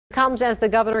Comes as the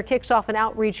governor kicks off an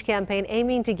outreach campaign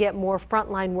aiming to get more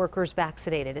frontline workers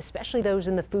vaccinated, especially those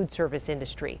in the food service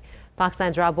industry. Fox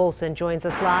 9's Rob Olson joins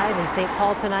us live in St.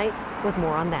 Paul tonight with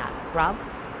more on that. Rob?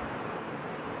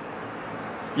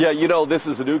 Yeah, you know, this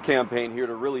is a new campaign here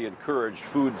to really encourage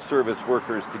food service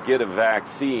workers to get a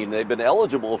vaccine. They've been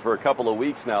eligible for a couple of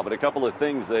weeks now, but a couple of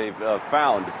things they've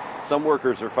found. Some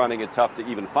workers are finding it tough to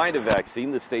even find a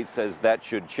vaccine. The state says that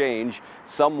should change.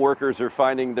 Some workers are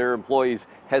finding their employees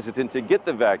hesitant to get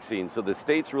the vaccine. So the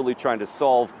state's really trying to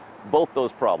solve both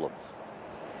those problems.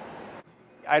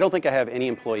 I don't think I have any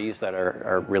employees that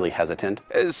are really hesitant.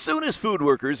 As soon as food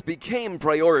workers became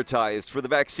prioritized for the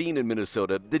vaccine in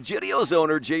Minnesota, DeGidio's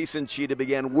owner Jason Cheetah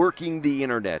began working the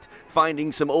internet,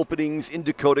 finding some openings in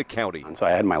Dakota County. And so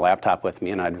I had my laptop with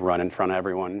me and I'd run in front of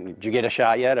everyone. Did you get a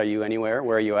shot yet? Are you anywhere?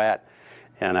 Where are you at?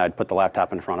 And I'd put the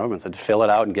laptop in front of them and said, fill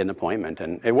it out and get an appointment,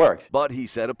 and it worked. But he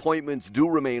said appointments do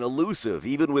remain elusive,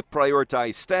 even with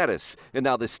prioritized status, and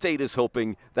now the state is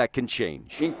hoping that can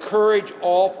change. Encourage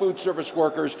all food service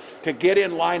workers to get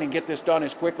in line and get this done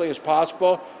as quickly as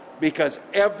possible, because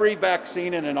every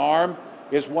vaccine in an arm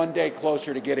is one day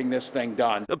closer to getting this thing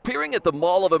done. Appearing at the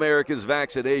Mall of America's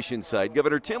vaccination site,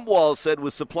 Governor Tim Walz said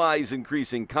with supplies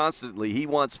increasing constantly, he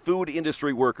wants food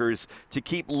industry workers to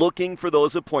keep looking for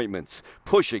those appointments,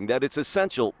 pushing that it's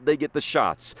essential they get the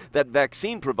shots, that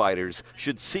vaccine providers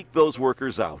should seek those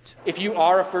workers out. If you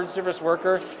are a food service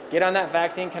worker, get on that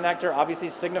vaccine connector. Obviously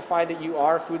signify that you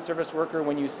are a food service worker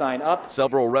when you sign up.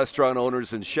 Several restaurant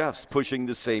owners and chefs pushing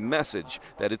the same message,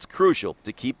 that it's crucial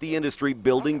to keep the industry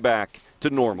building back to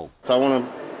normal. So I want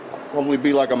to hopefully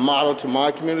be like a model to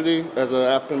my community as an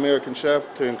African-American chef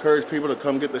to encourage people to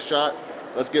come get the shot.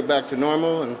 Let's get back to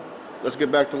normal and let's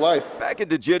get back to life. Back at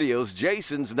DeGidio's,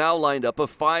 Jason's now lined up a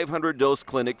 500-dose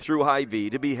clinic through Hy-Vee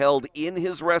to be held in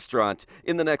his restaurant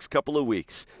in the next couple of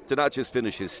weeks to not just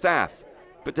finish his staff,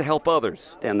 but to help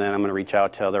others. And then I'm going to reach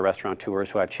out to other restaurateurs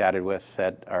who I've chatted with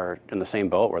that are in the same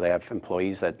boat, where they have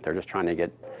employees that they're just trying to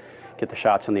get the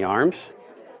shots in the arms.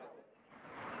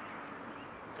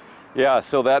 Yeah,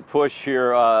 so that push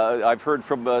here, I've heard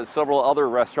from several other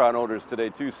restaurant owners today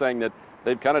too, saying that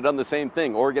they've kind of done the same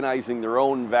thing, organizing their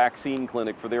own vaccine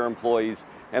clinic for their employees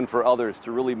and for others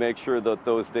to really make sure that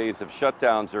those days of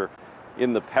shutdowns are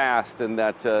in the past, and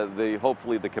that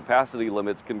hopefully the capacity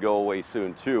limits can go away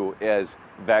soon too, as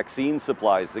vaccine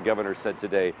supplies, the governor said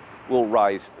today, will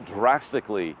rise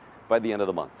drastically by the end of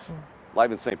the month.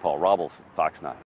 Live in St. Paul, Rob Olson, Fox 9.